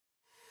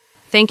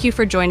Thank you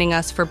for joining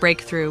us for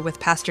Breakthrough with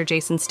Pastor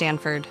Jason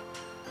Stanford.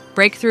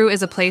 Breakthrough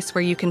is a place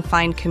where you can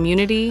find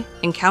community,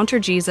 encounter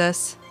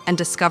Jesus, and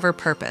discover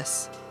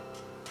purpose.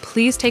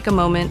 Please take a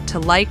moment to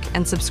like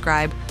and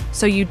subscribe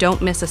so you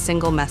don't miss a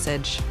single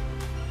message.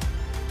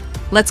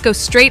 Let's go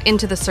straight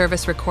into the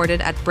service recorded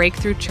at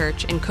Breakthrough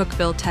Church in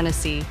Cookeville,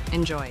 Tennessee.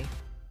 Enjoy.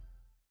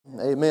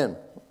 Amen.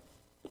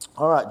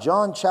 All right,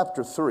 John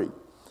chapter 3.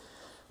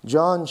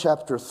 John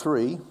chapter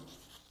 3.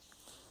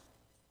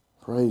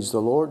 Praise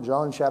the Lord.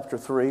 John chapter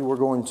 3. We're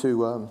going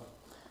to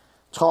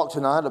talk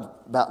tonight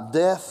about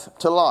death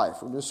to life.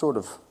 We're just sort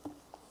of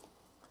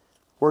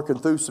working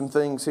through some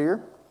things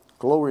here.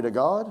 Glory to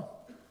God.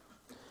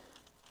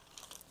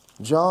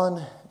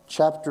 John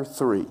chapter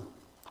 3.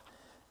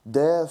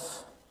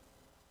 Death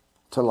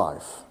to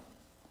life.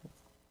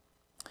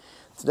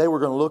 Tonight we're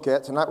going to look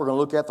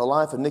at the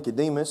life of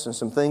Nicodemus and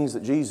some things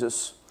that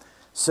Jesus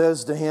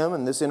says to him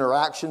in this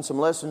interaction, some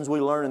lessons we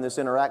learn in this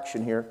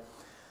interaction here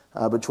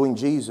between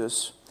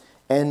Jesus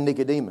and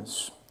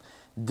Nicodemus.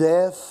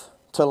 Death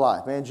to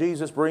life. Man,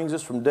 Jesus brings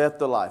us from death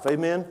to life.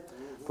 Amen?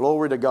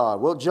 Glory to God.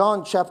 Well,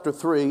 John chapter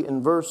 3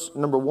 in verse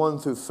number 1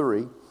 through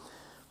 3.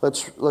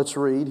 Let's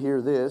read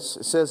here this.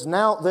 It says,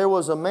 "Now there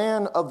was a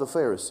man of the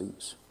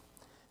Pharisees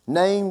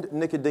named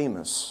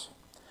Nicodemus,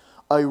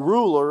 a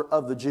ruler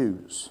of the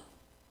Jews.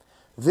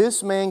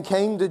 This man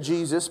came to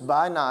Jesus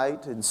by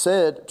night and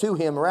said to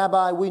him,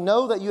 'Rabbi, we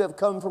know that you have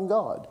come from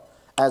God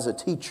as a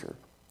teacher.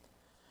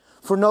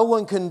 For no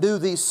one can do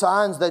these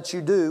signs that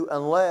you do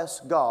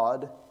unless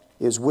God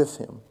is with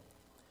him.'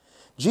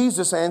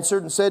 Jesus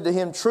answered and said to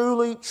him,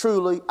 'Truly,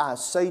 truly, I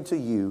say to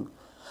you,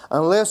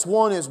 unless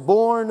one is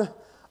born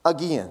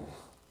again,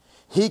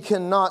 he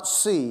cannot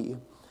see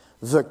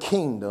the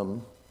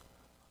kingdom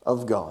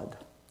of God.'"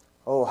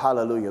 Oh,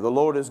 hallelujah. The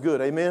Lord is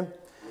good. Amen?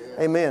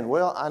 Yeah. Amen.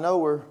 Well, I know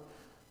we're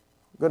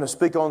going to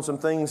speak on some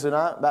things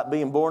tonight about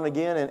being born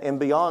again, and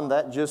beyond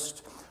that,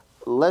 just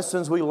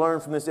lessons we learn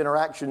from this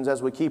interactions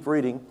as we keep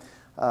reading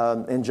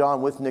in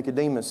John with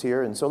Nicodemus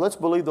here. And so let's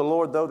believe the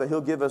Lord, though, that He'll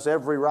give us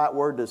every right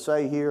word to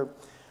say here.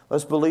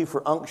 Let's believe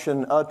for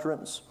unction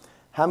utterance.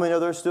 How many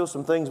know there's still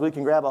some things we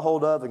can grab a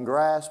hold of and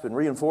grasp and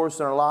reinforce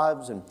in our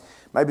lives, and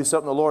maybe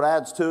something the Lord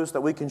adds to us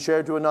that we can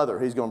share to another.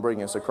 He's going to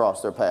bring us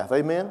across their path.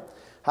 Amen?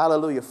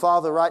 Hallelujah.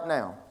 Father, right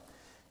now,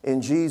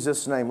 in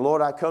Jesus' name,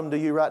 Lord, I come to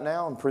you right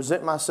now and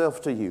present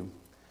myself to you.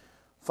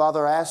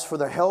 Father, I ask for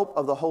the help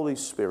of the Holy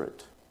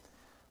Spirit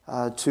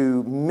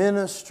to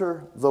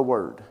minister the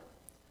Word.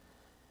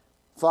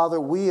 Father,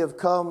 we have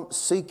come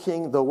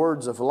seeking the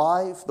words of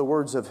life, the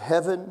words of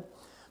heaven,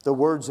 the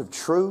words of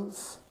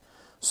truth.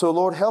 So,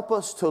 Lord, help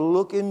us to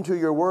look into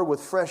your Word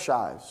with fresh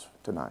eyes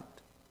tonight.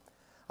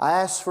 I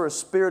ask for a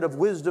spirit of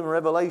wisdom and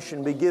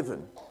revelation be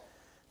given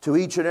to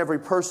each and every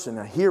person,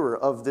 a hearer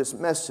of this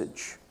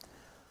message.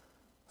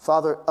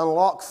 Father,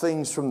 unlock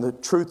things from the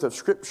truth of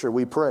Scripture,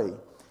 we pray,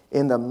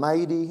 in the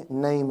mighty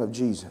name of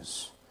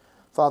Jesus.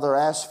 Father,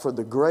 I ask for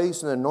the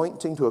grace and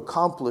anointing to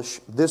accomplish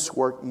this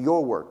work,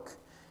 your work.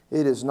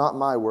 It is not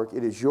my work,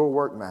 it is your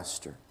work,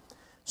 Master.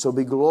 So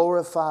be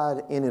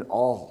glorified in it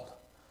all.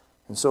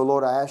 And so,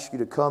 Lord, I ask you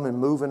to come and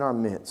move in our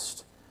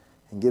midst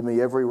and give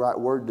me every right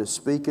word to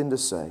speak and to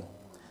say.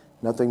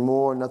 Nothing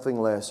more, nothing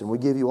less. And we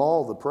give you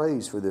all the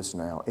praise for this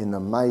now in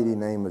the mighty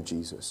name of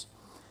Jesus.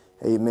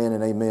 Amen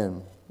and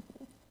amen.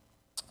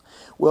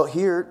 Well,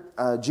 here,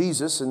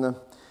 Jesus, in the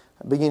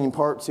beginning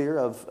parts here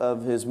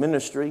of His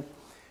ministry,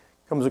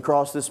 comes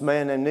across this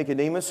man named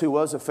Nicodemus, who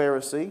was a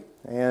Pharisee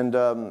and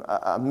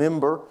a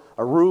member,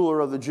 a ruler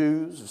of the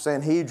Jews,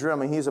 Sanhedrin. I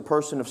mean, he's a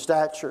person of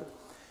stature.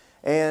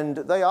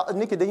 And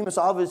Nicodemus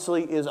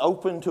obviously is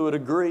open to a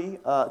degree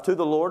to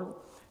the Lord.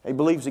 He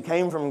believes he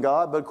came from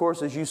God, but of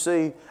course, as you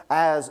see,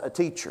 as a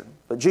teacher.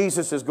 But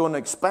Jesus is going to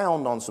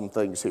expound on some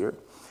things here.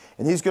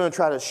 And He's going to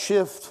try to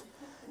shift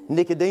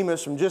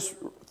Nicodemus from just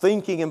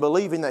thinking and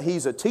believing that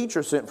he's a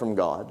teacher sent from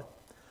God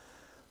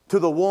to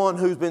the one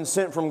who's been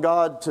sent from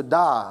God to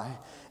die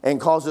and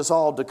cause us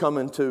all to come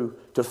into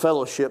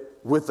fellowship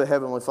with the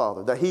Heavenly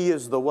Father. That He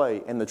is the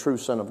way and the true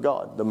Son of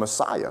God, the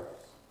Messiah.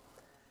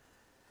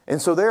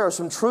 And so there are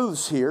some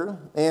truths here.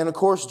 And of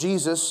course,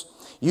 Jesus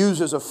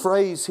uses a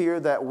phrase here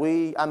that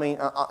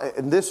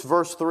in this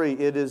verse 3,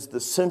 it is the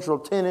central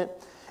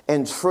tenet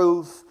and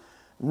truth.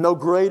 No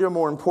greater,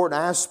 more important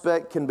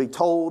aspect can be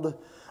told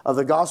of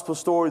the gospel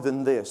story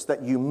than this,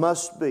 that you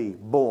must be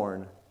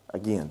born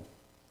again.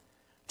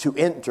 To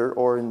enter,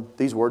 or in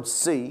these words,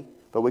 see,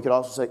 but we could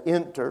also say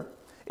enter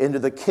into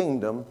the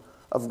kingdom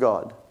of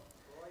God.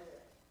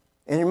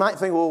 And you might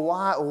think, well,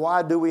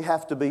 why do we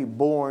have to be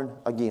born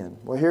again?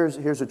 Well, here's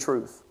the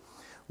truth.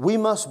 We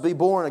must be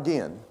born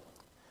again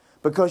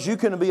because you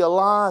can be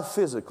alive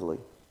physically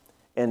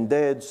and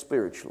dead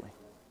spiritually,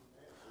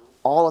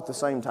 all at the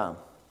same time.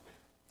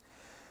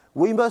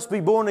 We must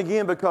be born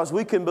again because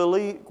we can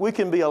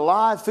be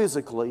alive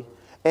physically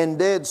and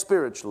dead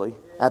spiritually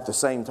at the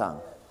same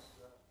time.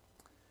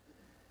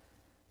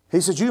 He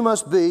said, you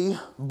must be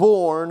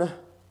born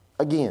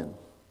again.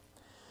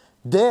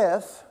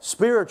 Death,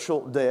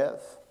 spiritual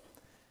death,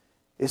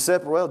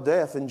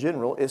 Death in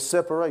general is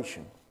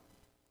separation.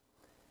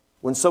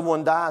 When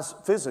someone dies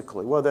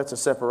physically, well, that's a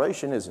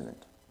separation, isn't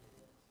it?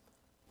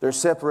 They're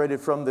separated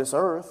from this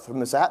earth, from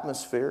this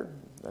atmosphere.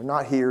 They're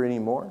not here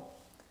anymore.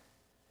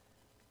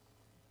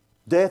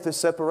 Death is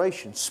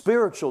separation.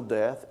 Spiritual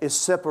death is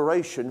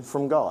separation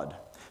from God.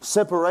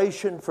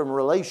 Separation from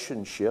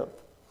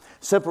relationship.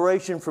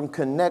 Separation from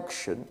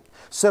connection.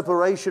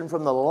 Separation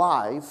from the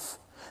life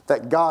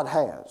that God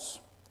has,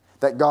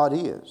 that God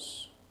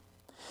is.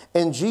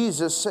 And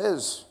Jesus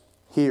says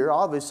here,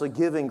 obviously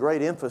giving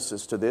great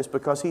emphasis to this,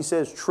 because He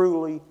says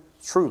truly,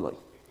 truly.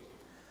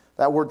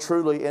 That word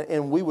truly,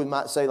 and we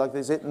might say like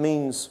this, it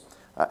means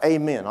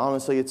amen.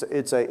 Honestly,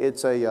 it's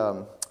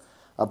a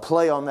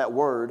play on that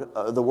word,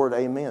 the word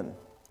amen.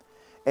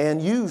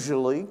 And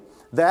usually,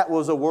 that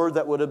was a word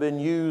that would have been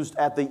used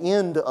at the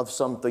end of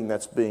something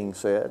that's being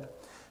said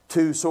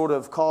to sort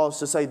of cause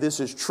to say this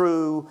is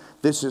true,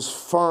 this is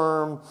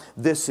firm,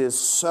 this is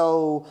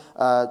so,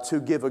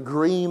 to give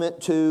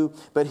agreement to.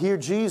 But here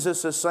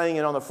Jesus is saying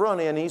it on the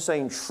front end. He's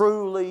saying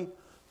truly,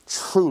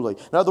 truly.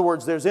 In other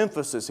words, there's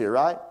emphasis here,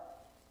 right?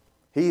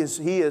 He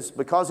is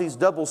because He's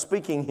double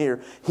speaking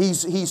here,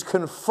 He's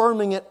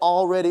confirming it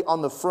already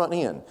on the front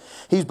end.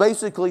 He's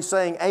basically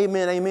saying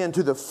amen, amen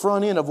to the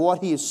front end of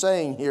what He is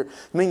saying here,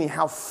 meaning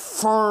how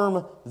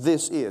firm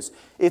this is.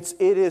 It's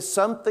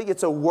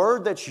a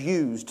word that's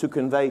used to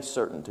convey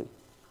certainty.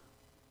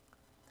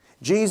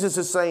 Jesus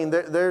is saying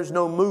there's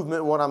no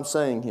movement in what I'm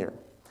saying here.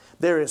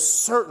 There is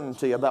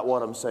certainty about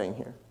what I'm saying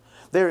here.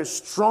 There is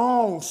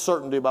strong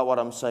certainty about what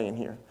I'm saying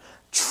here.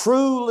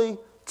 Truly,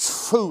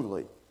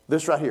 truly.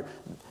 This right here.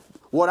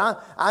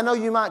 I know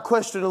you might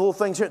question the little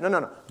things here.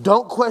 No.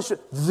 Don't question.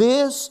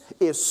 This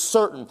is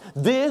certain.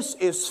 This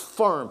is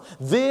firm.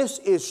 This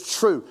is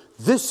true.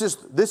 This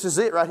is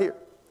it right here.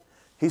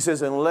 He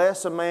says,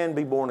 unless a man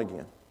be born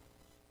again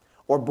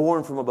or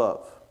born from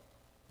above.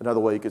 Another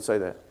way you could say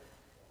that.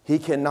 He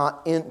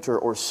cannot enter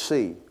or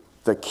see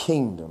the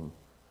kingdom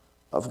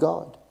of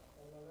God.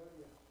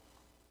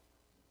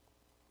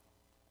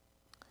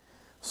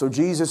 So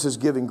Jesus is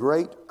giving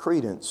great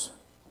credence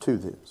to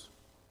this.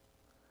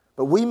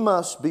 But we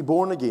must be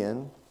born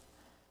again,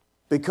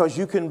 because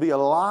you can be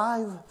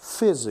alive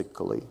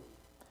physically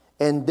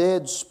and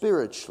dead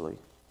spiritually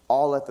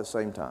all at the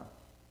same time.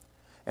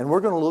 And we're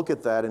going to look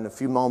at that in a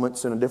few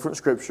moments in different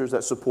scriptures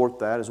that support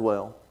that as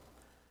well.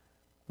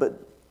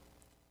 But,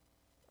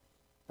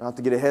 not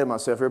to get ahead of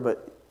myself here,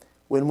 but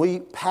when we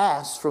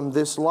pass from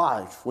this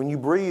life, when you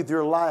breathe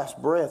your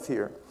last breath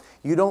here,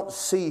 you don't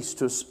cease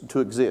to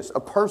exist.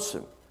 A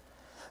person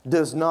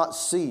does not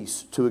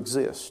cease to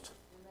exist.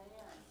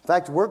 In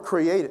fact, we're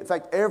created. In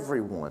fact,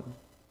 everyone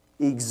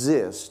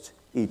exists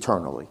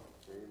eternally.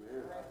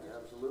 Amen.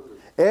 Absolutely.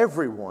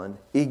 Everyone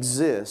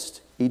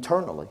exists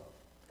eternally.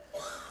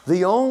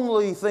 The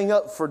only thing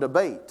up for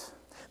debate,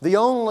 the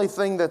only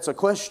thing that's a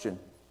question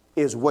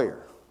is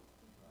where.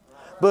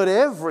 But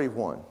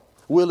everyone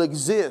will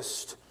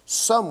exist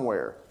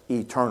somewhere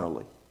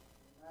eternally.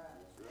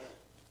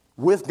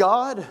 With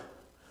God,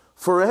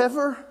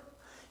 forever,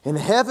 in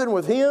heaven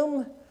with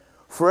Him,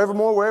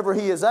 forevermore wherever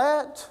He is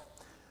at,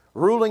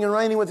 ruling and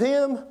reigning with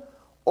Him,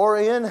 or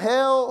in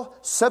hell,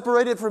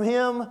 separated from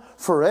Him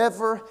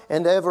forever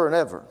and ever and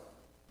ever.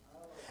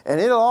 And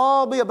it'll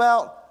all be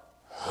about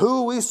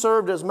who we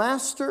served as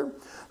master,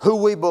 who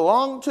we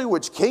belong to,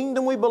 which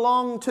kingdom we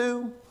belong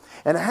to,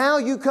 and how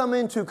you come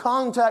into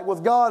contact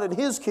with God and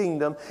His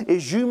kingdom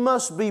is you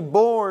must be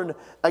born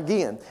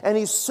again. And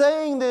He's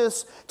saying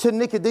this to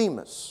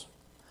Nicodemus,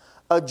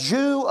 a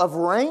Jew of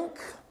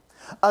rank,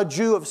 a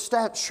Jew of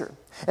stature.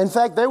 In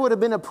fact, there would have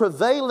been a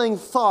prevailing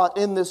thought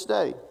in this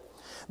day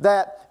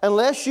that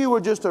unless you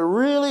were just a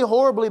really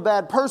horribly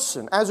bad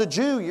person, as a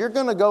Jew, you're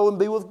going to go and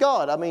be with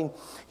God. I mean,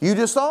 you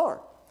just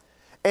are.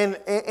 And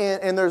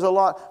there's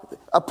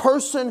a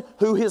person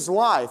who his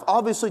life,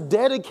 obviously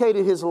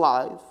dedicated his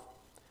life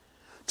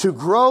to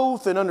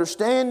growth and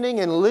understanding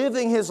and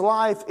living his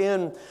life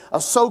in a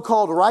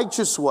so-called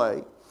righteous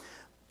way,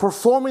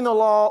 performing the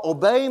law,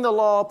 obeying the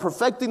law,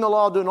 perfecting the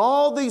law, doing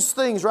all these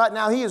things. Right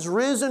now, he has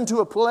risen to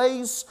a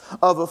place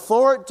of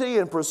authority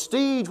and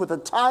prestige with a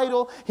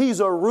title. He's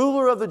a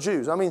ruler of the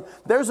Jews. I mean,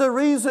 there's a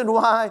reason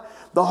why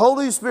the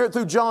Holy Spirit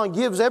through John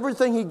gives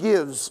everything he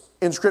gives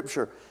in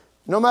Scripture,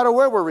 no matter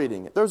where we're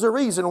reading it. There's a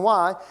reason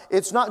why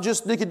it's not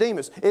just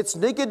Nicodemus. It's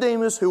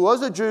Nicodemus who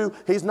was a Jew.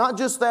 He's not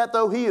just that,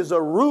 though. He is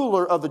a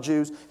ruler of the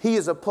Jews. He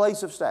is a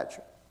place of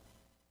stature.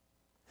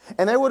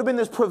 And there would have been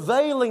this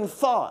prevailing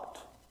thought,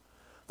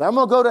 I'm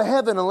going to go to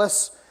heaven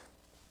unless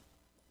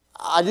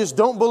I just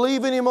don't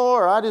believe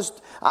anymore, or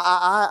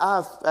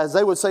I as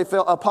they would say,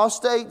 feel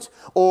apostate,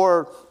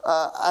 or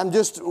I'm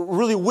just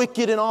really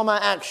wicked in all my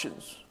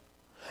actions.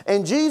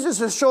 And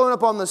Jesus is showing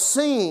up on the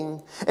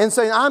scene and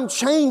saying, I'm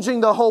changing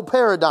the whole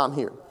paradigm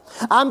here.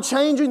 I'm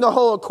changing the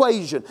whole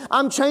equation.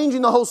 I'm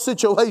changing the whole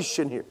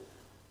situation here.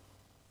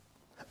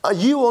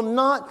 You will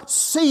not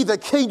see the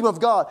kingdom of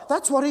God.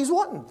 That's what He's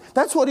wanting.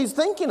 That's what He's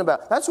thinking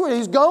about. That's where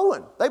He's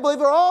going. They believe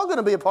they're all going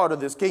to be a part of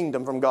this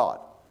kingdom from God.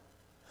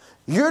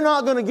 You're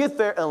not going to get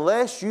there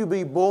unless you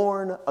be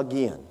born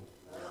again.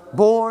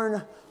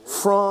 Born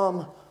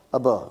from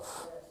above.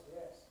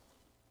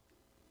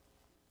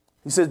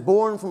 He says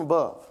born from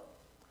above.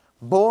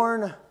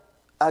 Born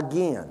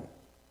again.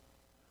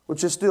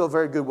 Which is still a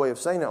very good way of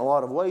saying it in a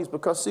lot of ways,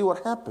 because see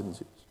what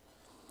happens is,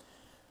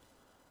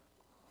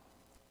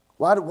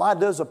 why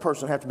does a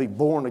person have to be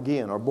born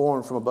again or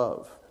born from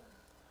above?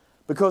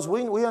 Because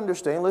we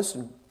understand,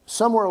 listen,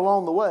 somewhere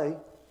along the way,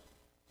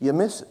 you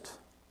miss it.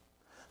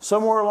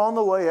 Somewhere along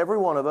the way, every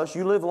one of us,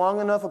 you live long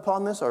enough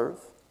upon this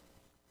earth,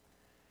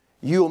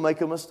 you will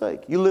make a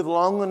mistake. You live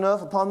long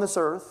enough upon this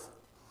earth,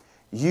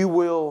 you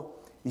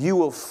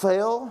will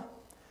fail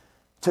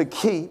to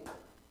keep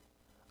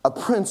a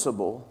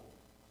principle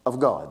of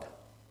God.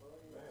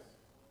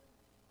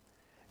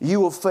 You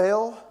will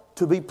fail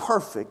to be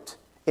perfect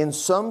in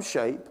some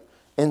shape,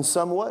 in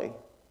some way.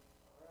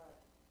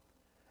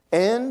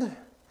 And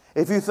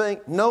if you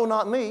think, no,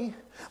 not me,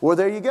 well,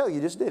 there you go. You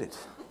just did it.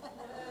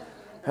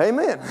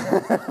 Amen.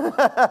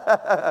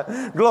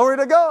 Glory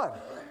to God.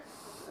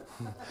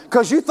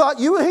 Because you thought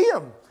you were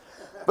Him,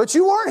 but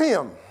you weren't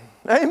Him.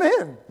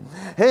 Amen.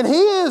 And He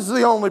is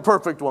the only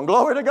perfect one.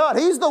 Glory to God.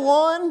 He's the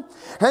one,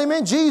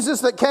 amen,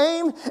 Jesus that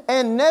came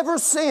and never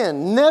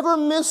sinned, never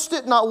missed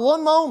it, not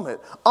one moment.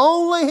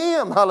 Only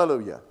Him,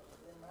 hallelujah,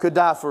 could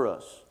die for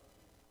us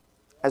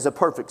as a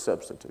perfect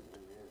substitute.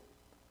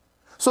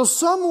 So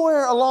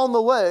somewhere along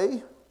the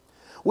way,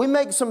 we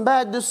make some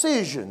bad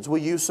decisions. We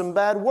use some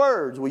bad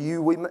words. We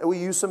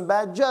use some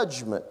bad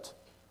judgment.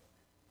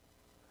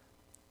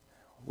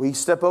 We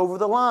step over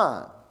the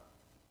line.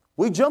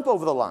 We jump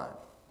over the line.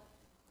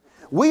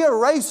 We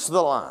erase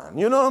the line.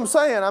 You know what I'm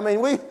saying? I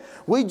mean,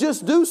 we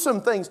just do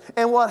some things.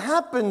 And what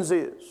happens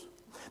is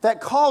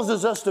that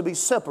causes us to be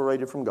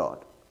separated from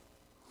God.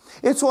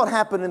 It's what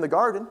happened in the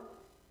garden.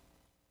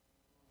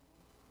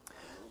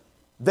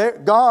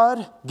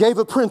 God gave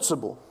a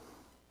principle.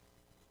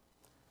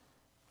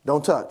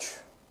 Don't touch.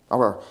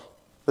 Or,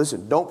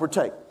 listen, don't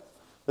partake.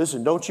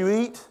 Listen, don't you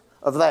eat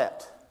of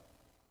that.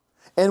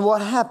 And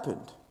what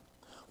happened?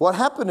 What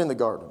happened in the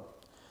garden?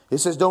 It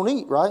says don't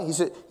eat, right?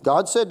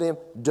 God said to him,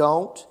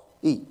 don't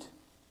eat.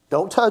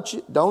 Don't touch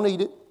it. Don't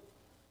eat it.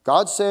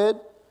 God said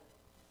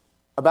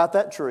about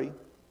that tree.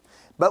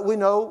 But we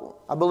know,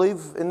 I believe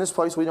in this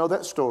place we know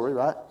that story,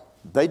 right?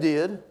 They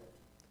did.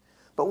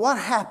 But what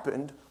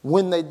happened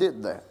when they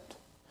did that?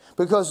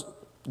 Because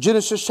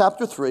Genesis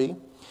chapter 3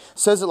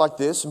 says it like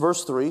this, in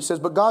verse 3, it says,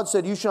 but God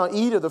said, you shall not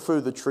eat of the fruit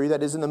of the tree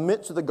that is in the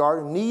midst of the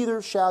garden,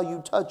 neither shall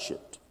you touch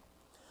it,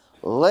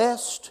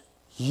 lest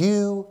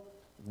you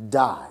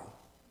die.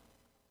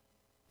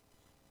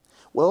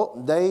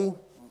 Well, they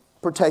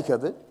partake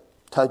of it,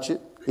 touch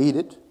it, eat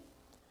it.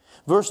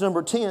 Verse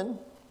number 10,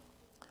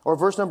 or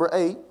verse number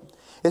 8,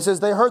 it says,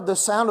 they heard the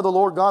sound of the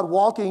Lord God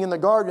walking in the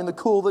garden in the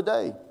cool of the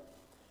day.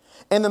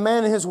 And the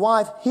man and his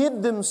wife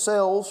hid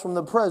themselves from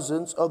the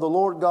presence of the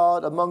Lord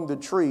God among the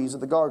trees of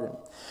the garden.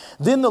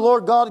 Then the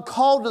Lord God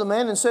called to the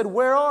man and said,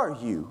 where are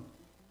you?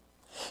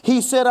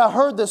 He said, I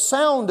heard the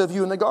sound of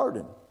you in the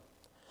garden.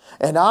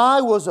 And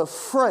I was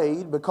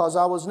afraid because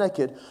I was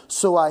naked,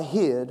 so I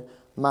hid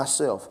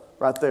myself.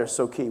 Right there,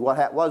 so key.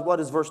 What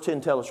does verse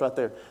 10 tell us right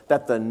there?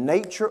 That the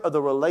nature of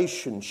the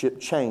relationship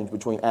changed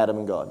between Adam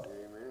and God.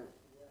 Amen.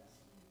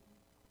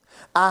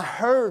 I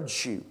heard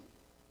you.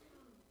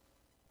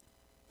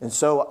 And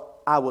so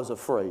I was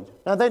afraid.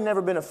 Now, they'd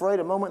never been afraid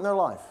a moment in their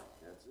life.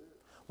 That's it.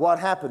 What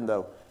happened,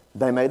 though?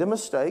 They made a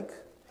mistake.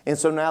 And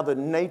so now the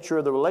nature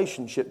of the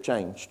relationship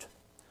changed.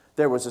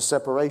 There was a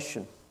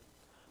separation.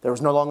 There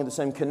was no longer the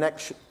same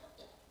connection.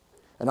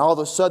 And all of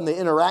a sudden, the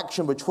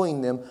interaction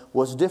between them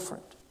was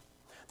different.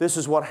 This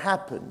is what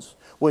happens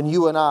when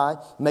you and I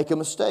make a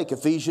mistake.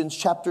 Ephesians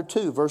chapter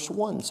 2, verse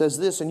 1 says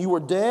this, and you were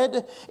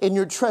dead in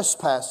your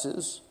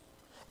trespasses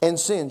and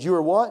sins. You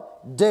were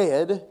what?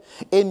 Dead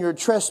in your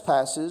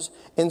trespasses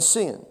and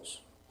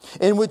sins,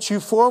 in which you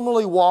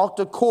formerly walked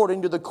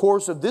according to the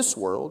course of this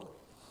world,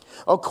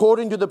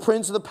 according to the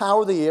prince of the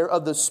power of the air,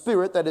 of the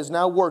spirit that is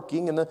now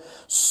working in the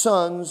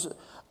sons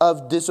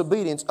of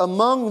disobedience.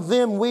 Among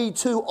them we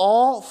too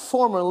all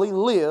formerly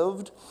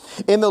lived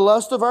in the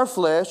lust of our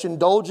flesh,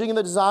 indulging in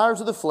the desires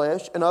of the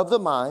flesh and of the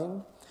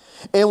mind,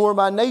 and were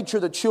by nature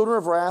the children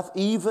of wrath,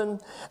 even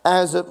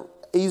as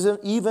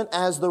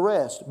the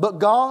rest. But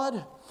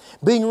God,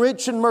 being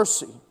rich in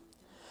mercy,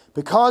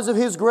 because of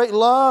His great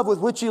love with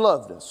which He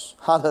loved us.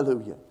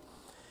 Hallelujah.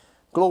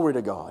 Glory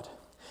to God.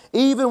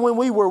 Even when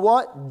we were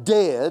what?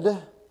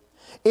 Dead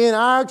in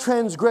our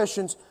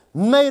transgressions,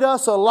 made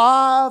us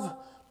alive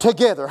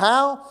together.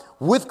 How?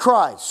 With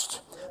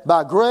Christ.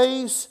 By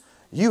grace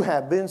you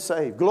have been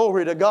saved.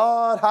 Glory to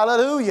God.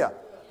 Hallelujah.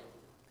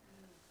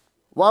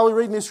 Why are we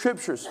reading these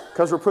scriptures?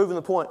 Because we're proving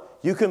the point.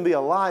 You can be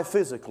alive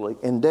physically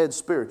and dead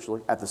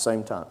spiritually at the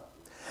same time.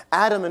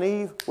 Adam and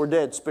Eve were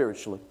dead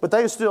spiritually, but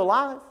they were still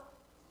alive.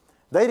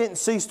 They didn't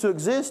cease to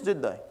exist,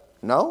 did they?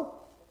 No.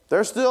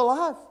 They're still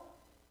alive.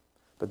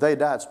 But they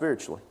died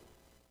spiritually.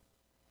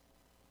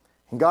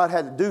 And God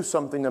had to do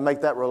something to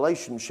make that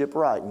relationship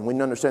right. And we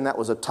understand that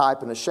was a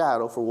type and a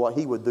shadow for what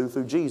He would do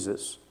through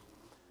Jesus,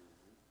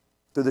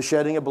 through the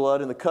shedding of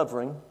blood and the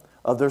covering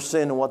of their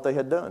sin and what they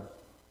had done.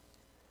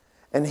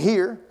 And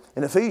here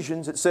in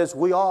Ephesians it says,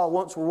 we all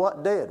once were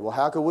what? Dead. Well,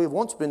 how could we have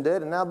once been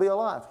dead and now be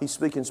alive? He's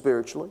speaking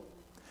spiritually.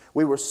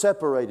 We were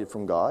separated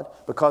from God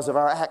because of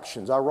our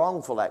actions, our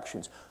wrongful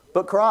actions.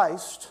 But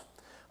Christ,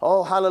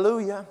 oh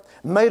hallelujah,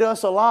 made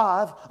us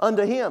alive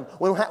unto Him.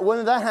 When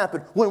did that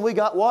happen? When we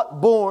got what?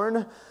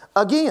 Born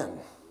again.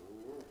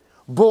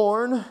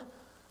 Born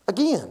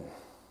again.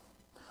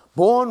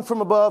 Born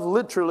from above,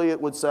 literally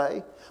it would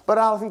say. But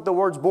I think the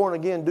words born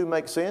again do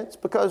make sense,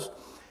 because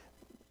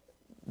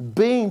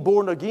being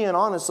born again,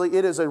 honestly,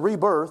 it is a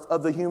rebirth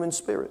of the human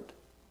spirit.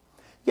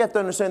 You have to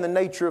understand the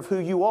nature of who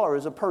you are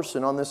as a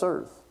person on this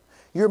earth.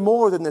 You're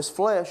more than this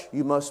flesh,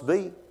 you must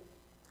be.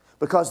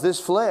 Because this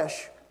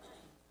flesh,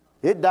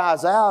 it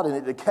dies out and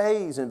it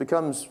decays and it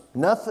becomes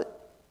nothing.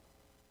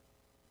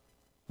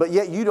 But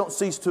yet you don't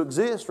cease to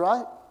exist,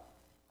 right?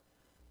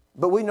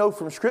 But we know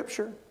from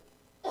Scripture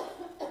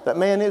that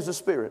man is a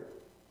spirit.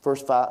 1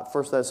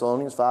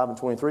 Thessalonians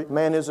 5:23.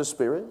 Man is a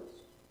spirit.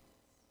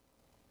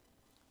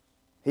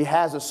 He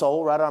has a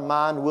soul, right? Our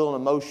mind, will, and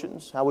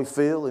emotions, how we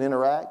feel and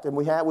interact. And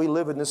we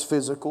live in this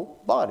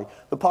physical body.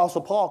 The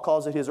Apostle Paul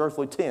calls it his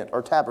earthly tent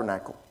or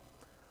tabernacle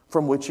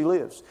from which he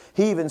lives.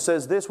 He even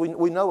says this.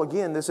 We know,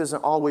 again, this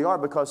isn't all we are,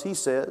 because he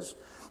says,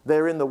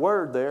 there in the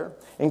Word there,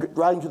 in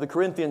writing to the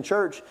Corinthian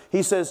church,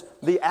 he says,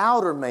 the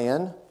outer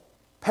man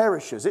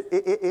perishes.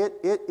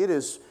 It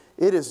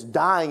is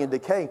dying and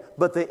decaying.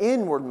 But the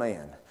inward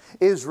man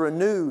is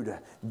renewed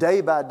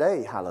day by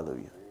day.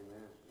 Hallelujah.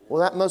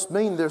 Well, that must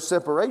mean there's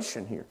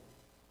separation here.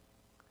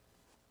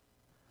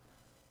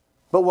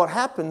 But what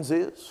happens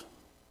is,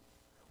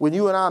 when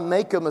you and I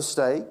make a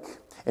mistake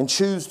and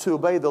choose to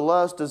obey the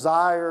lust,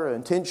 desire, and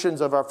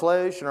intentions of our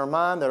flesh and our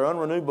mind that are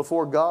unrenewed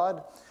before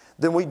God,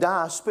 then we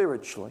die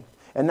spiritually.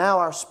 And now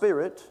our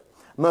spirit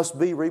must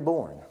be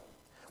reborn.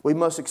 We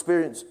must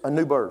experience a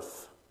new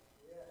birth.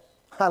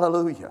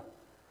 Hallelujah.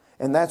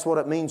 And that's what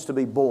it means to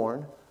be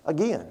born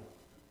again.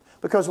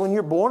 Because when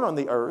you're born on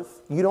the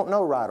earth, you don't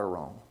know right or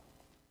wrong.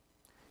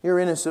 You're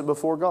innocent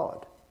before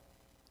God.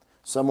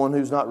 Someone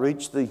who's not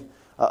reached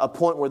a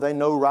point where they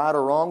know right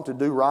or wrong, to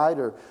do right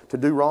or to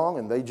do wrong,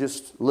 and they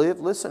just live.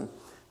 Listen,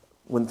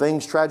 when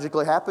things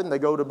tragically happen, they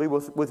go to be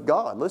with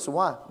God. Listen,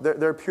 why?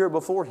 They're pure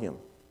before Him.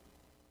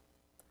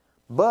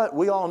 But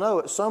we all know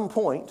at some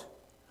point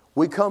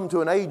we come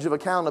to an age of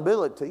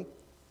accountability,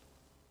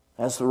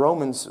 as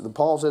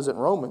Paul says it in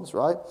Romans,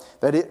 right?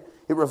 That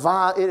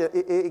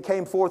it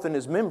came forth in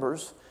his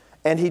members,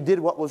 and he did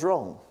what was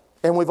wrong.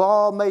 And we've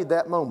all made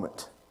that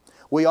moment.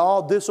 We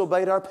all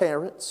disobeyed our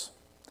parents.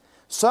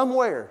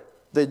 Somewhere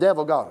the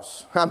devil got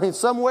us. I mean,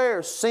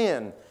 somewhere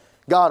sin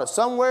got us.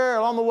 Somewhere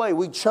along the way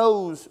we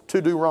chose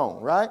to do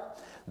wrong, right?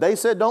 They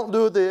said don't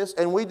do this,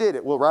 and we did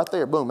it. Well, right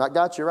there, boom, that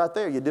got you right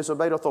there. You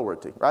disobeyed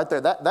authority. Right there.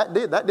 That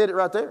did it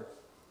right there.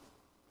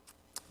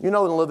 You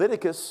know, in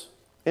Leviticus,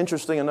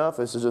 interesting enough,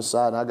 this is just a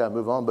side and I got to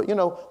move on, but you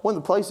know, one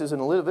of the places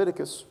in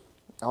Leviticus,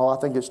 I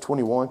think it's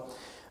 21,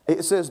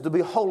 it says to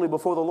be holy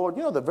before the Lord.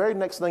 You know, the very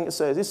next thing it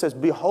says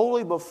be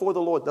holy before the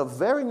Lord. The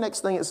very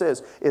next thing it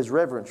says is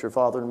reverence your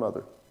father and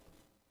mother.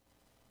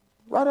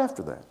 Right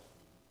after that.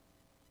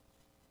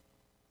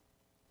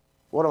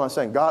 What am I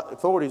saying? God,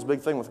 authority is a big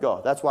thing with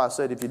God. That's why I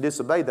said if you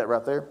disobeyed that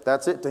right there,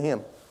 that's it to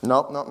Him.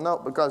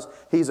 No, because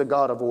He's a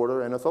God of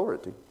order and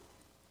authority.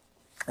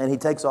 And He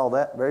takes all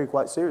that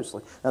quite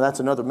seriously. Now that's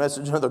another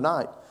message another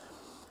night.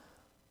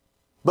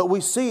 But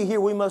we see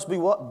here we must be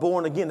what?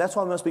 Born again. That's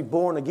why we must be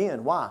born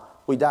again. Why?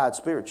 We died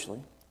spiritually.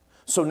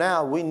 So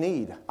now we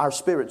need our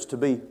spirits to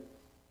be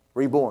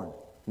reborn,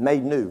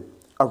 made new,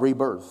 a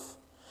rebirth.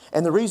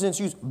 And the reason it's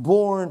used,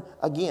 born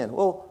again.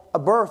 Well, a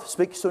birth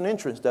speaks to an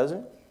entrance, doesn't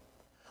it?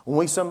 When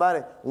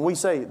we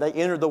say they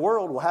entered the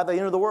world, well, how did they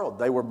enter the world?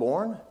 They were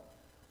born.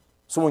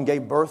 Someone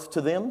gave birth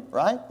to them,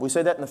 right? We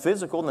say that in the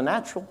physical and the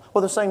natural.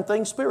 Well, the same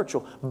thing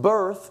spiritual.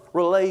 Birth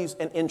relays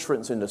an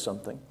entrance into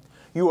something.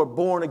 You are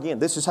born again.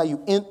 This is how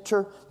you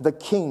enter the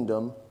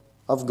kingdom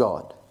of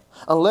God.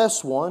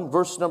 Unless one,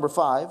 verse number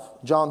 5,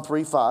 John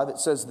 3:5, it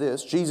says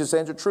this, Jesus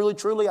answered, truly,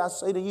 truly, I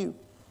say to you.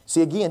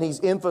 See, again, He's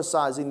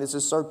emphasizing this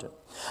is certain.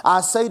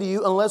 I say to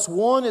you, unless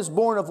one is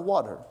born of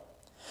water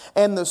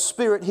and the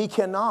Spirit, he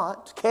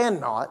cannot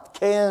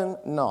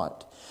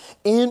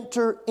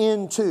enter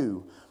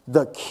into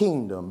the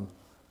kingdom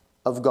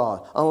of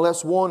God.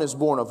 Unless one is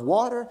born of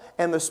water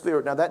and the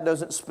Spirit. Now, that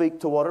doesn't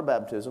speak to water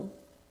baptism.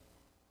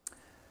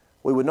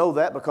 We would know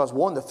that because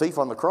one, the thief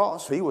on the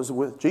cross,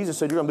 Jesus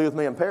said, you're going to be with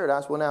me in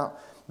paradise. Well, now,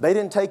 they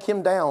didn't take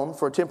him down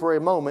for a temporary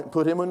moment,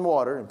 put him in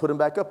water, and put him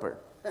back up there.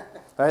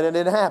 That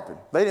didn't happen.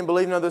 They didn't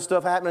believe none of this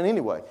stuff happening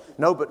anyway.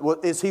 No, but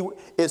is he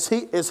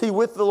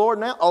with the Lord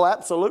now? Oh,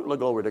 absolutely,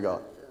 glory to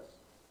God.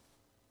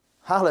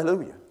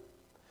 Hallelujah.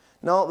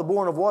 No, the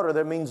born of water,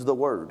 that means the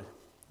Word.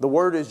 The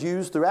Word is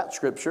used throughout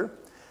Scripture.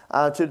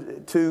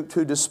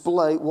 to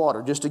display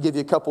water. Just to give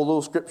you a couple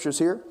little scriptures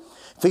here.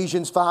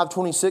 Ephesians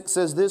 5:26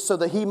 says this, so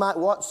that He might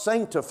what?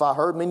 Sanctify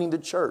her, meaning the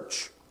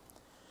church.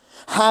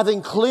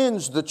 Having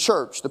cleansed the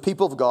church, the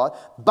people of God,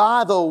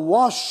 by the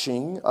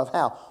washing of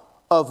how?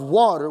 Of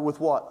water with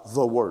what?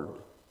 The Word.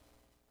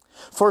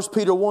 1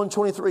 Peter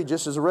 1:23,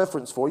 just as a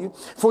reference for you.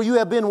 For you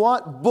have been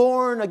what?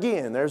 Born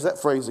again. There's that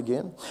phrase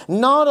again.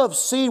 Not of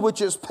seed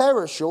which is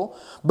perishable,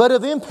 but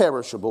of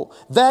imperishable.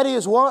 That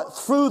is what?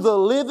 Through the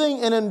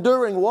living and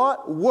enduring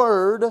what?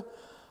 Word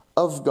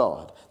of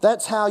God.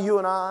 That's how you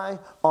and I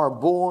are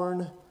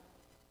born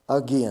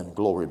again.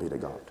 Glory be to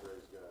God.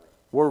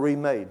 We're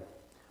remade.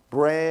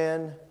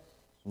 Brand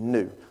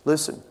new.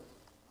 Listen,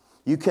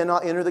 you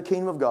cannot enter the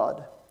kingdom of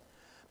God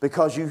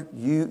because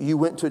you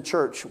went to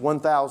church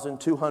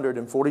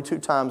 1,242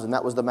 times and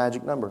that was the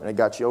magic number and it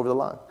got you over the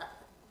line.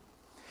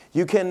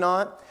 You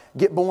cannot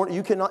get born,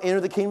 you cannot enter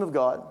the kingdom of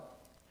God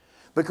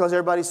because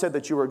everybody said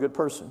that you were a good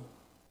person.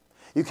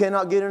 You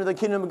cannot get into the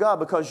kingdom of God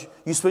because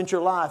you spent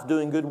your life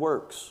doing good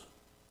works.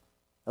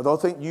 Although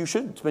I think you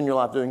should spend your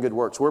life doing good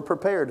works. We're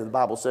prepared, the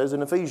Bible says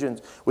in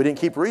Ephesians. We didn't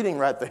keep reading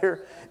right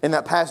there in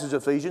that passage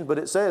of Ephesians, but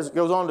it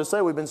goes on to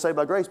say we've been saved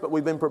by grace, but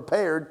we've been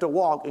prepared to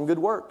walk in good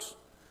works.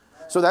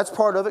 So that's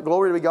part of it.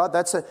 Glory to God.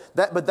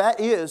 But that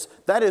is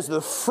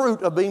the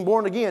fruit of being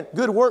born again.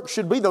 Good works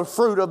should be the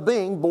fruit of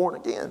being born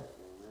again.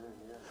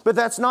 But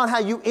that's not how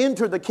you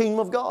enter the kingdom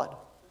of God.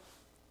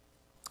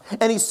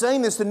 And He's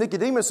saying this to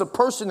Nicodemus, a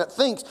person that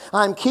thinks,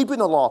 I'm keeping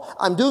the law,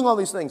 I'm doing all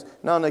these things.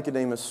 No,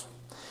 Nicodemus.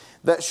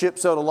 That ship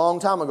sailed a long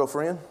time ago,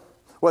 friend.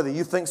 Whether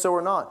you think so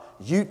or not.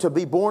 You, to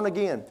be born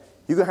again,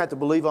 you're going to have to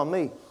believe on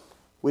me.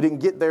 We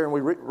didn't get there and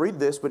we read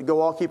this, but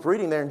I'll keep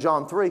reading there in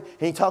John 3. And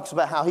He talks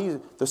about how He's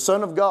the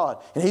Son of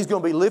God. And He's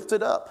going to be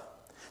lifted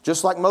up.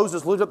 Just like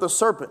Moses lifted up the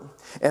serpent.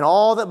 And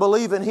all that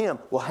believe in Him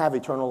will have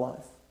eternal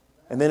life.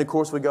 And then, of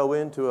course, we go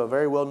into a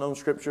very well-known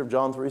scripture of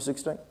John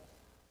 3:16.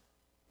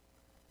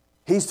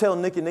 He's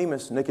telling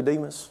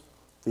Nicodemus,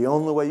 the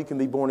only way you can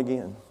be born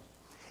again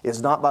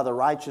is not by the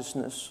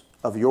righteousness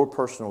of your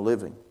personal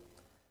living.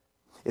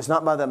 It's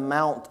not by the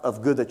amount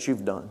of good that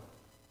you've done.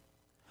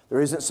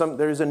 There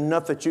is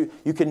enough that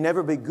you can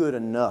never be good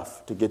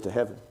enough to get to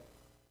heaven.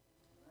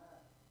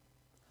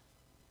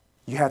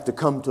 You have to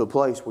come to a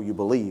place where you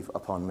believe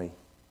upon me.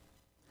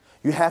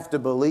 You have to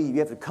believe. You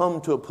have to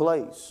come to a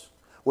place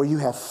where you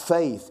have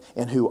faith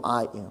in who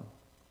I am.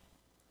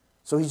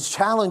 So He's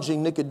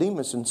challenging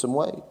Nicodemus in some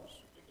ways.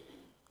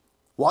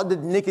 What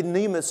did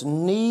Nicodemus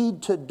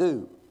need to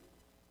do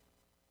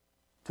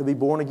to be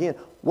born again?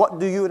 What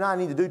do you and I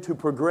need to do to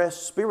progress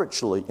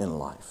spiritually in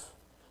life?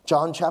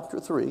 John chapter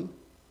 3,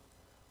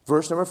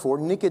 verse number 4,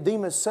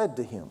 Nicodemus said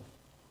to Him,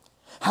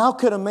 how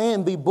could a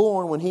man be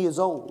born when he is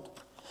old?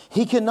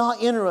 He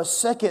cannot enter a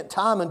second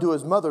time into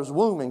his mother's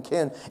womb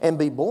and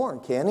be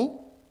born, can he?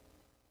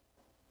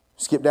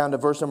 Skip down to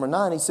verse number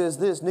 9. He says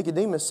this,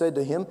 Nicodemus said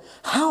to Him,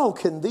 how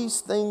can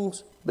these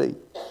things be?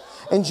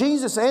 And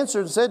Jesus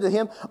answered and said to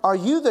him, are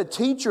you the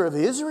teacher of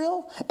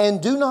Israel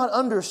and do not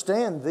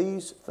understand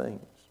these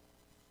things?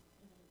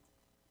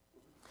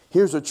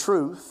 Here's a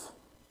truth.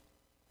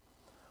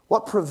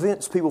 What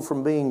prevents people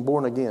from being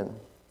born again?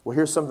 Well,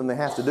 here's something they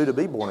have to do to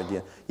be born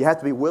again. You have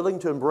to be willing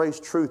to embrace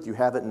truth you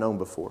haven't known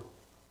before.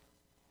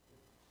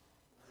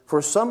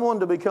 For someone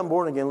to become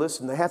born again,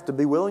 listen, they have to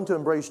be willing to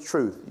embrace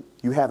truth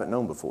you haven't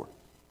known before.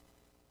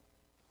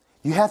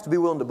 You have to be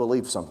willing to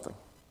believe something.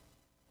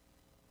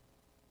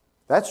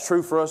 That's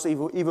true for us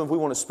even if we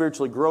want to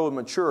spiritually grow and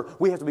mature.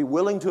 We have to be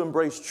willing to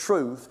embrace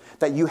truth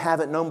that you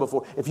haven't known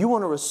before. If you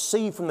want to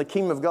receive from the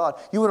kingdom of God,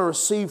 you want to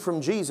receive from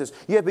Jesus,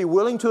 you have to be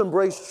willing to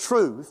embrace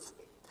truth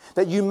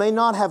that you may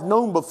not have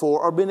known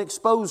before or been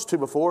exposed to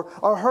before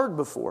or heard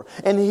before.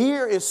 And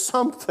here is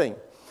something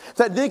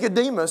that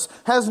Nicodemus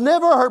has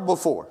never heard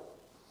before.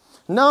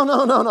 No.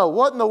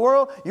 What in the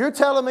world? You're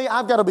telling me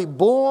I've got to be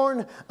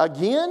born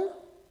again?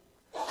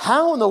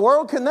 How in the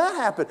world can that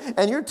happen?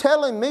 And you're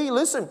telling me,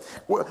 listen,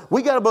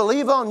 we got to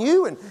believe on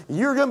you and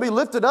you're going to be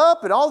lifted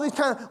up and all these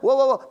kind of,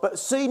 whoa. But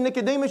see,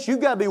 Nicodemus, you've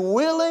got to be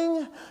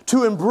willing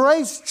to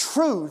embrace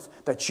truth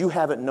that you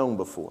haven't known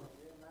before.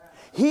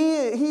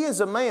 He is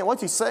a man. What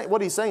he's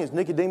saying is,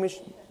 Nicodemus,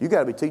 you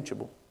got to be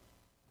teachable.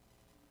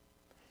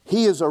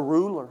 He is a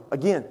ruler.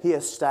 Again, he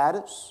has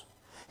status.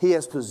 He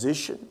has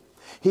position.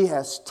 He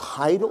has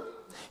title.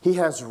 He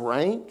has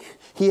rank.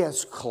 He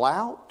has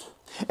clout.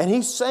 And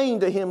He's saying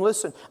to him,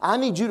 listen, I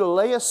need you to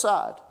lay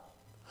aside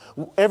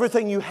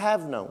everything you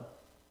have known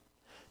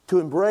to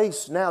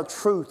embrace now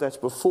truth that's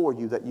before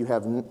you that you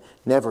have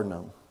never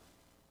known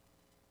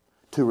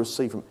to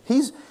receive from.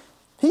 He's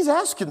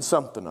asking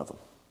something of him.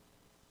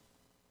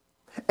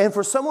 And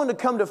for someone to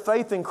come to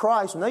faith in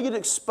Christ, when they get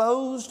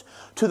exposed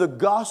to the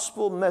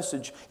gospel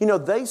message,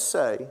 they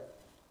say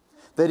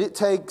that it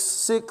takes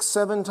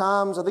 6-7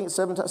 times, I think it's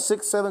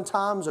 6-7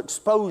 times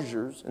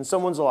exposures in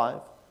someone's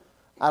life.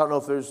 I don't know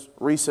if there's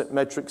recent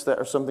metrics that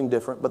are something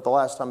different, but the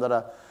last time that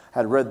I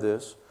had read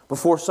this,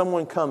 before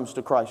someone comes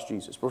to Christ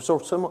Jesus,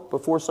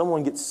 before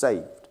someone gets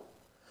saved,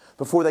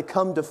 before they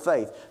come to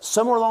faith.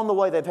 Somewhere along the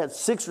way, they've had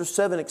 6 or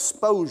 7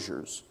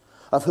 exposures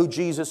of who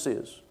Jesus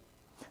is.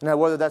 Now,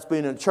 whether that's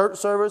being in a church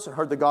service and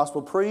heard the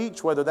gospel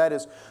preached, whether that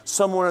is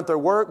someone at their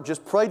work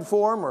just prayed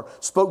for them or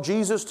spoke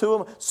Jesus to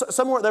them,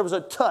 somewhere there was a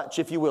touch,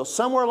 if you will,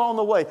 somewhere along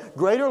the way,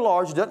 great or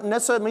large, doesn't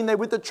necessarily mean they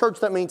went to church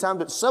that many times,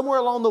 but somewhere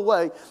along the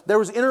way, there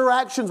was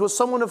interactions with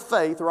someone of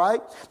faith, right,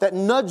 that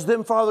nudged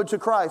them farther to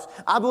Christ.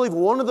 I believe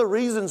one of the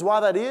reasons why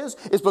that is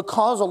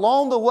because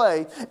along the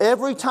way,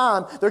 every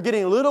time they're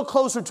getting a little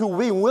closer to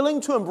being willing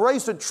to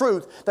embrace a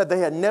truth that they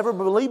had never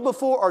believed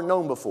before or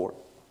known before.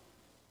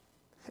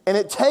 And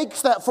it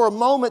takes that for a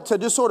moment to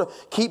just sort of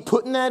keep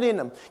putting that in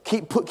them.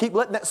 Keep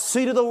letting that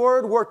seed of the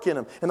Word work in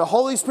them. And the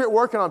Holy Spirit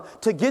working on them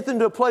to get them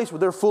to a place where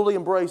they're fully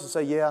embraced and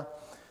say, yeah,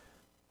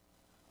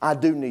 I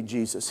do need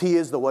Jesus. He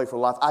is the way for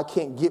life. I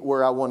can't get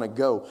where I want to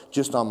go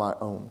just on my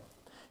own.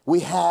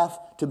 We have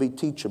to be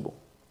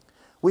teachable.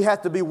 We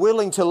have to be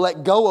willing to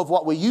let go of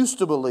what we used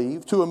to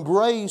believe to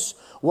embrace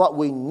what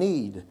we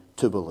need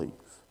to believe.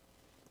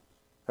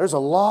 There's a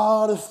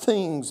lot of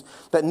things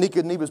that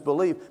Nicodemus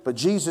believed, but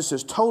Jesus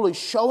is totally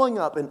showing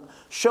up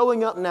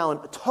now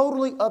and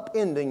totally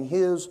upending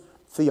his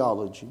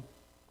theology.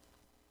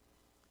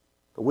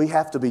 But we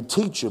have to be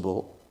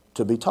teachable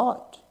to be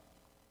taught.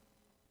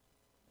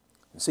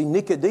 See,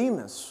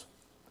 Nicodemus,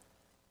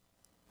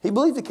 he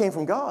believed it came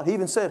from God. He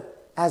even said,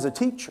 as a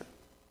teacher.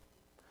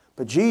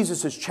 But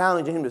Jesus is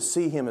challenging him to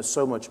see him as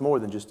so much more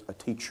than just a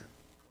teacher.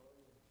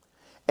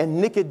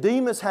 And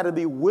Nicodemus had to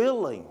be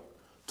willing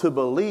to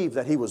believe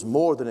that he was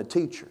more than a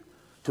teacher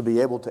to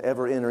be able to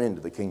ever enter into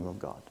the kingdom of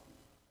God.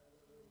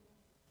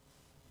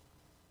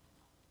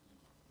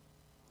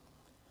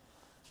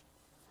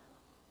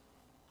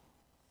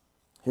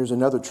 Here's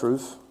another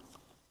truth.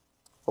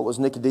 What was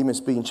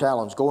Nicodemus being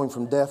challenged? Going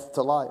from death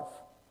to life.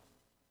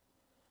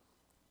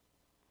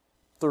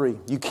 3,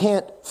 you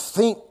can't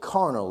think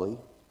carnally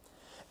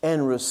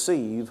and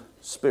receive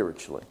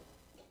spiritually.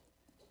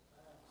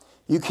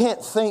 You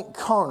can't think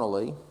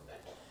carnally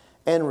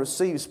and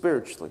receive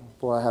spiritually.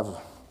 Boy, I have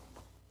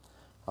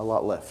a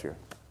lot left here.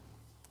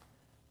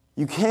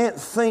 You can't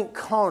think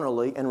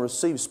carnally and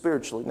receive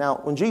spiritually. Now,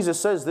 when Jesus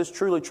says this,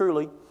 truly,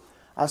 truly,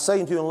 I say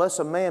unto you, unless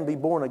a man be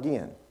born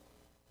again,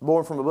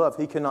 born from above,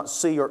 he cannot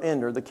see or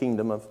enter the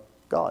kingdom of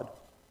God,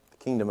 the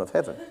kingdom of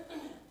heaven.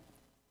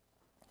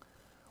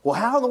 Well,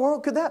 how in the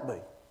world could that be?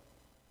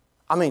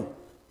 I mean,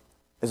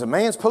 is a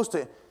man supposed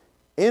to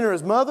enter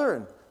his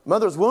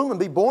mother's womb and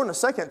be born a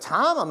second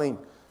time? I mean,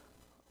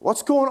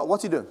 what's going on?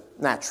 What's he doing?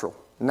 Natural.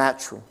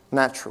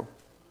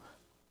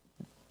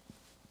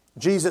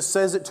 Jesus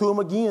says it to him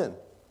again.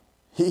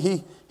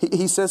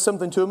 He says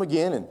something to him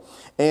again.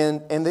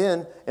 And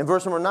then in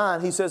verse number 9,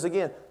 he says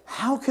again,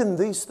 how can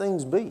these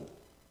things be?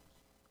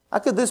 How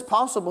could this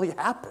possibly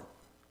happen?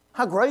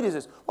 How great is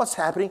this? What's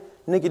happening?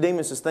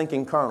 Nicodemus is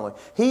thinking carnally.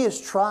 He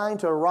is trying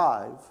to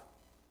arrive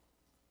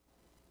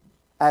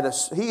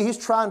he's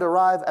trying to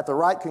arrive at the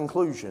right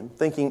conclusion,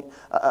 thinking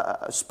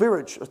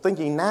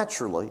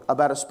naturally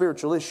about a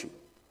spiritual issue.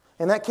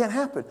 And that can't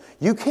happen.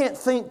 You can't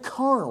think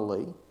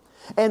carnally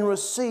and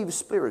receive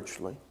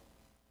spiritually.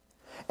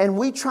 And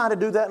we try to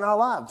do that in our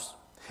lives.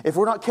 If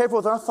we're not careful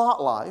with our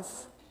thought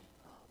life,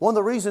 one of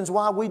the reasons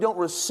why we don't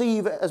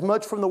receive as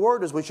much from the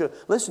Word as we should.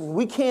 Listen,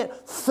 we can't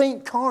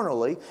think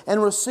carnally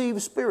and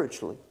receive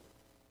spiritually.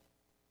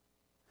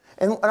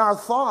 And our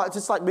thoughts,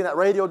 it's like being that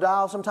radio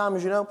dial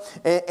sometimes, you know,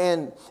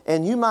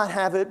 and you might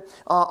have it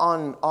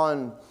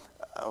on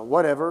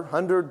whatever,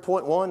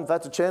 100.1, if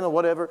that's a channel,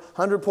 whatever,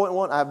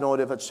 100.1, I have no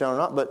idea if that's a channel or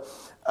not, but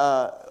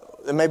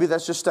maybe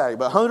that's just static,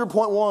 but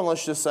 100.1,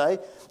 let's just say.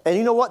 And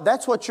you know what?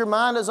 That's what your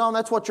mind is on.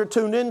 That's what you're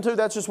tuned into.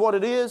 That's just what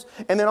it is.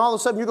 And then all of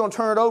a sudden you're going to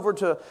turn it over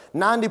to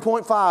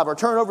 90.5 or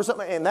turn it over to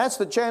something. And that's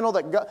the channel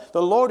that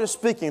the Lord is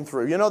speaking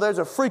through. You know, there's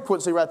a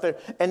frequency right there.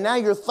 And now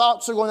your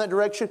thoughts are going that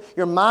direction.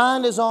 Your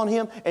mind is on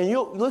Him. And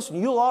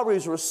you'll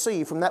always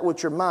receive from that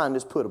which your mind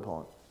is put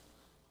upon.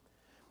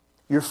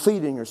 You're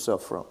feeding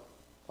yourself from.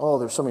 Oh,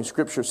 there's so many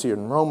scriptures here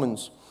in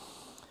Romans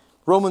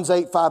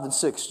 8, 5, and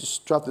 6.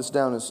 Just jot this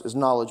down as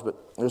knowledge, but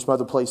there's some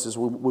other places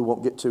we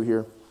won't get to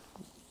here.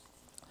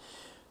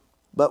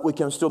 But we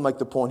can still make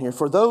the point here.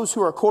 For those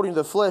who are according to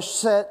the flesh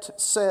set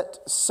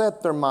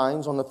their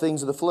minds on the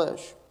things of the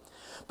flesh.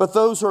 But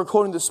those who are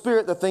according to the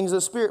Spirit, the things of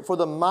the Spirit. For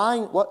the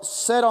mind, what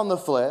set on the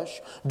flesh,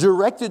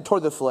 directed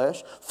toward the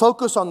flesh,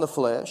 focus on the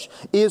flesh,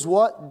 is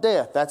what?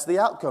 Death. That's the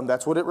outcome.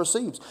 That's what it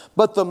receives.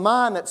 But the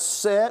mind that's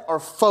set or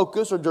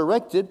focused or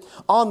directed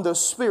on the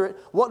Spirit,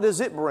 what does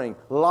it bring?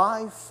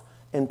 Life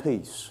and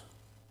peace.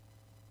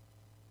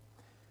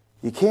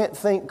 You can't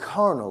think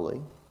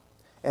carnally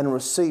and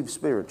receive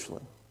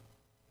spiritually.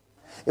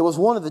 It was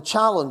one of the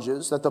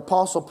challenges that the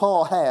Apostle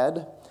Paul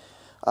had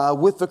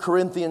with the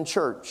Corinthian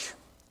church.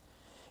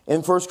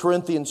 In 1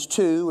 Corinthians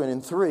 2 and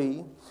in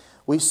 3,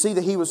 we see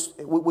that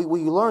we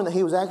learn that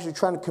he was actually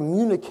trying to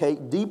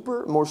communicate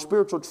deeper, more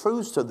spiritual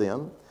truths to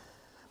them.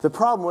 The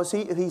problem was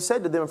he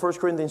said to them in 1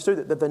 Corinthians 2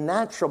 that the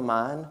natural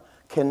mind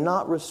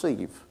cannot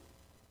receive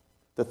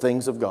the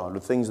things of God, the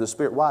things of the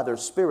Spirit. Why? They're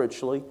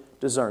spiritually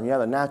discern. Yeah,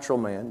 the natural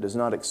man does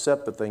not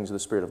accept the things of the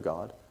Spirit of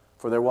God,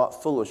 for they're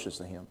what? Foolishness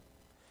to him.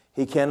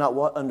 He cannot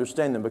what?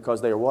 Understand them,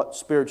 because they are what?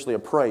 Spiritually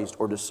appraised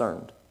or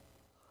discerned.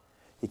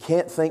 You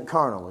can't think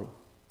carnally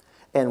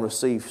and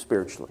receive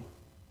spiritually.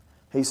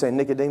 He's saying,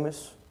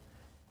 Nicodemus,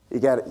 you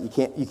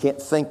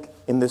can't think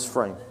in this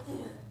frame.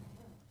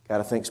 Got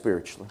to think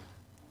spiritually.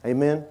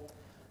 Amen?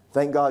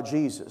 Thank God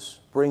Jesus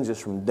brings us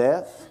from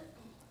death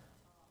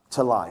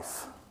to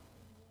life.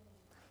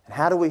 And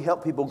how do we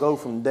help people go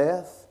from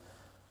death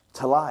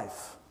to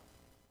life?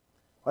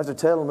 I have to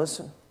tell them,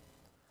 listen,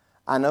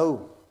 I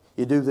know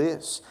you do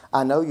this.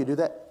 I know you do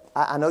that.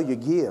 I know you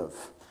give.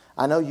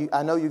 I know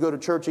you go to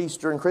church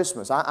Easter and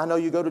Christmas. I know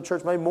you go to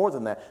church maybe more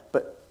than that.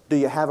 But do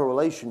you have a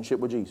relationship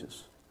with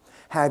Jesus?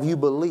 Have you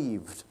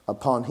believed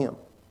upon Him?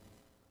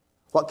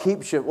 What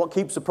keeps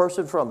a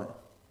person from it?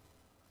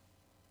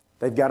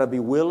 They've got to be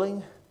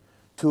willing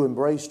to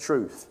embrace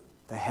truth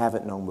they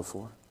haven't known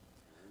before.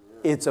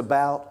 It's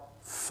about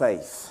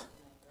faith.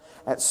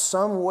 At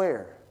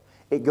somewhere,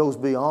 it goes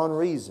beyond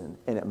reason,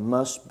 and it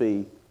must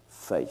be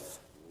faith.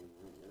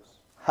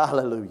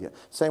 Hallelujah.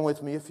 Sing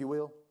with me if you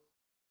will.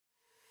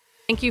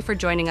 Thank you for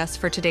joining us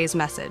for today's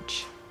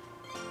message.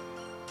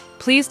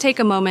 Please take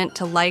a moment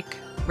to like,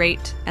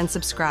 rate, and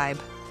subscribe.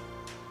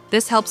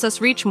 This helps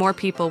us reach more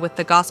people with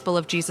the gospel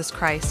of Jesus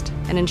Christ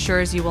and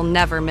ensures you will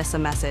never miss a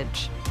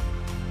message.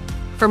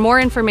 For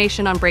more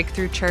information on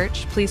Breakthrough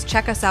Church, please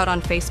check us out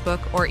on Facebook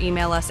or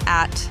email us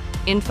at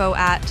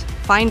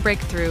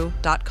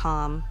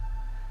info@findbreakthrough.com.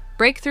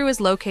 Breakthrough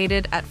is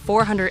located at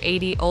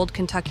 480 Old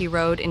Kentucky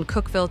Road in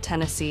Cookeville,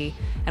 Tennessee,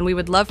 and we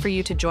would love for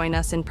you to join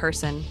us in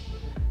person.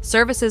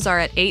 Services are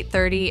at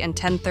 8:30 and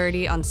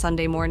 10:30 on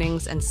Sunday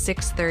mornings and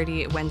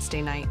 6:30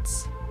 Wednesday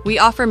nights. We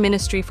offer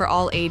ministry for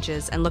all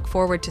ages and look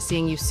forward to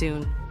seeing you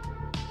soon.